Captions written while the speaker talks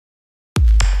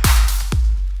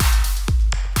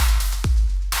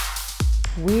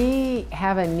We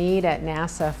have a need at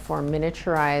NASA for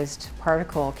miniaturized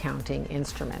particle counting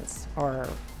instruments, or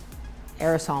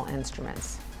aerosol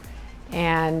instruments.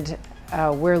 And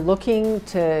we're looking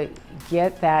to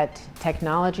get that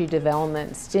technology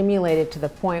development stimulated to the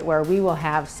point where we will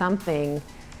have something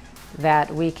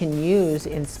that we can use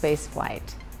in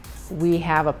spaceflight. We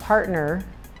have a partner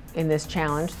in this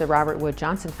challenge, the Robert Wood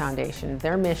Johnson Foundation.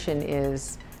 Their mission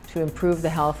is to improve the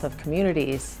health of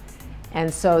communities.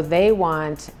 And so they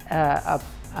want a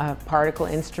particle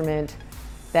instrument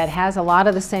that has a lot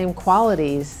of the same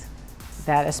qualities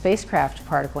that a spacecraft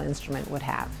particle instrument would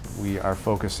have. We are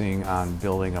focusing on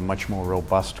building a much more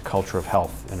robust culture of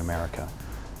health in America.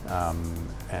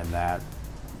 And that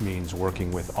means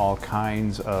working with all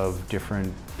kinds of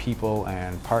different people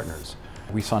and partners.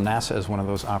 We saw NASA as one of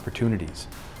those opportunities.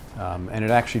 And it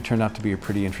actually turned out to be a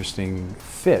pretty interesting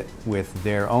fit with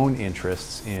their own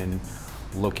interests in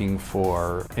looking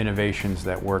for innovations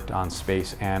that worked on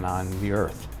space and on the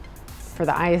Earth. For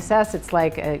the ISS, it's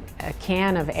like a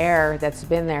can of air that's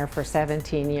been there for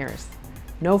 17 years.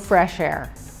 No fresh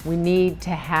air. We need to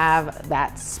have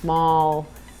that small,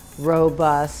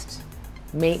 robust,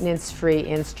 maintenance-free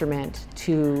instrument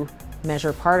to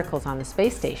measure particles on the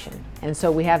space station. And so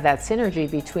we have that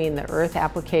synergy between the Earth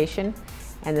application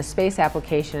and the space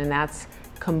application, and that's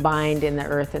combined in the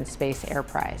Earth and Space Air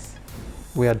Prize.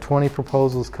 We had 20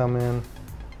 proposals come in,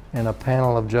 and a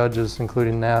panel of judges,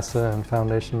 including NASA and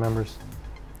foundation members,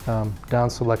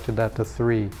 down-selected that to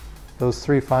 3. Those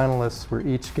 3 finalists were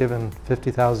each given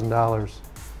 $50,000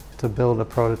 to build a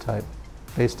prototype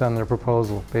based on their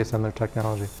proposal, based on their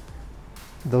technology.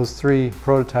 Those 3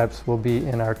 prototypes will be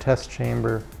in our test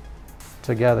chamber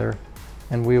together,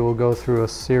 and we will go through a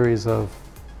series of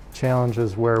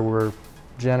challenges where we're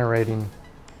generating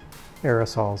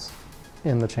aerosols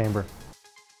in the chamber.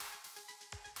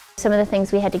 Some of the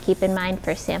things we had to keep in mind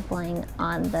for sampling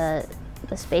on the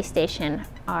space station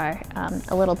are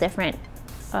a little different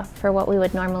for what we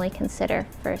would normally consider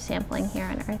for sampling here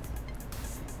on Earth.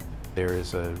 There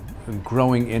is a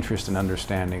growing interest in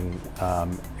understanding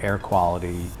air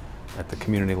quality at the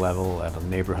community level, at a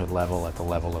neighborhood level, at the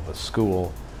level of a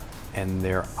school, and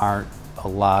there aren't a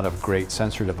lot of great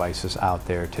sensor devices out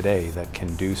there today that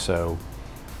can do so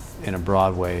in a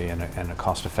broad way and a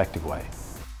cost-effective way.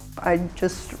 I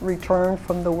just returned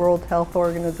from the World Health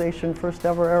Organization first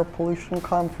ever air pollution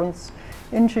conference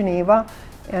in Geneva,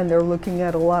 and they're looking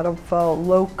at a lot of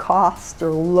low cost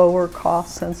or lower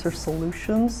cost sensor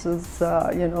solutions. As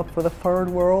you know, for the third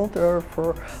world or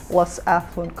for less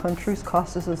affluent countries,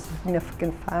 cost is a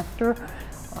significant factor.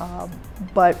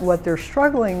 But what they're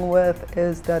struggling with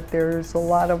is that there's a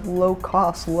lot of low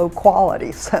cost, low quality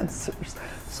sensors.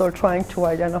 So trying to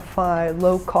identify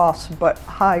low cost but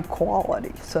high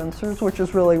quality sensors, which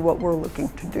is really what we're looking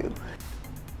to do.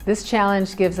 This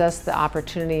challenge gives us the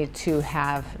opportunity to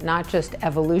have not just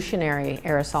evolutionary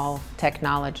aerosol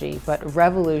technology, but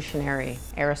revolutionary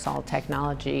aerosol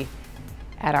technology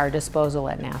at our disposal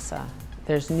at NASA.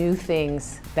 There's new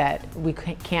things that we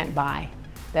can't buy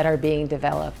that are being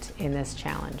developed in this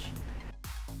challenge.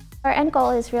 Our end goal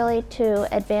is really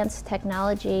to advance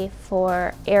technology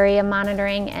for area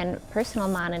monitoring and personal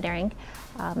monitoring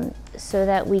so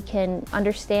that we can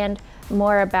understand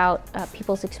more about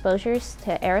people's exposures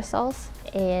to aerosols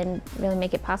and really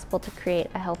make it possible to create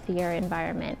a healthier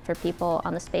environment for people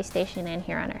on the space station and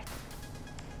here on Earth.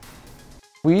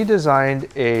 We designed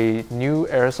a new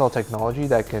aerosol technology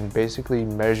that can basically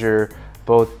measure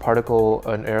both particle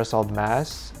and aerosol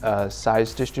mass,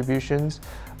 size distributions,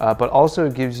 but also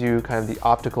it gives you kind of the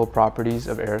optical properties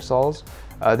of aerosols.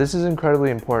 This is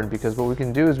incredibly important because what we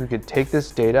can do is we could take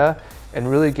this data and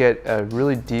really get a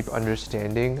really deep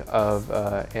understanding of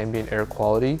ambient air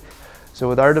quality. So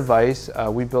with our device,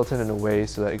 we built it in a way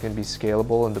so that it can be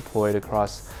scalable and deployed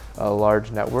across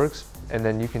large networks. And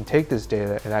then you can take this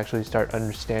data and actually start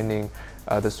understanding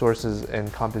the sources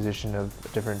and composition of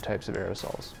different types of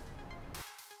aerosols.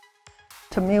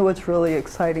 To me, what's really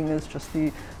exciting is just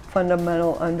the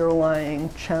fundamental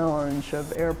underlying challenge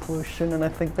of air pollution, and I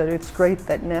think that it's great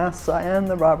that NASA and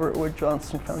the Robert Wood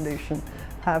Johnson Foundation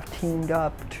have teamed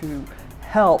up to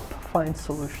help find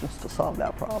solutions to solve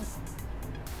that problem.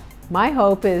 My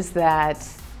hope is that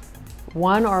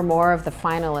one or more of the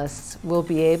finalists will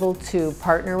be able to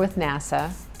partner with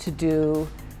NASA to do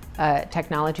a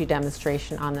technology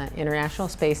demonstration on the International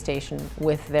Space Station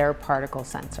with their particle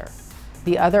sensor.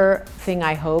 The other thing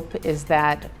I hope is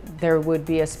that there would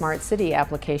be a smart city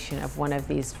application of one of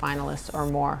these finalists or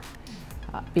more,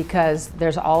 because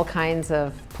there's all kinds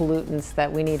of pollutants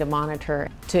that we need to monitor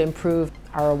to improve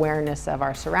our awareness of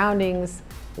our surroundings.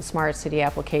 The smart city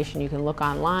application, you can look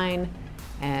online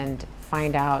and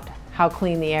find out how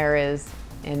clean the air is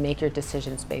and make your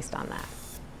decisions based on that.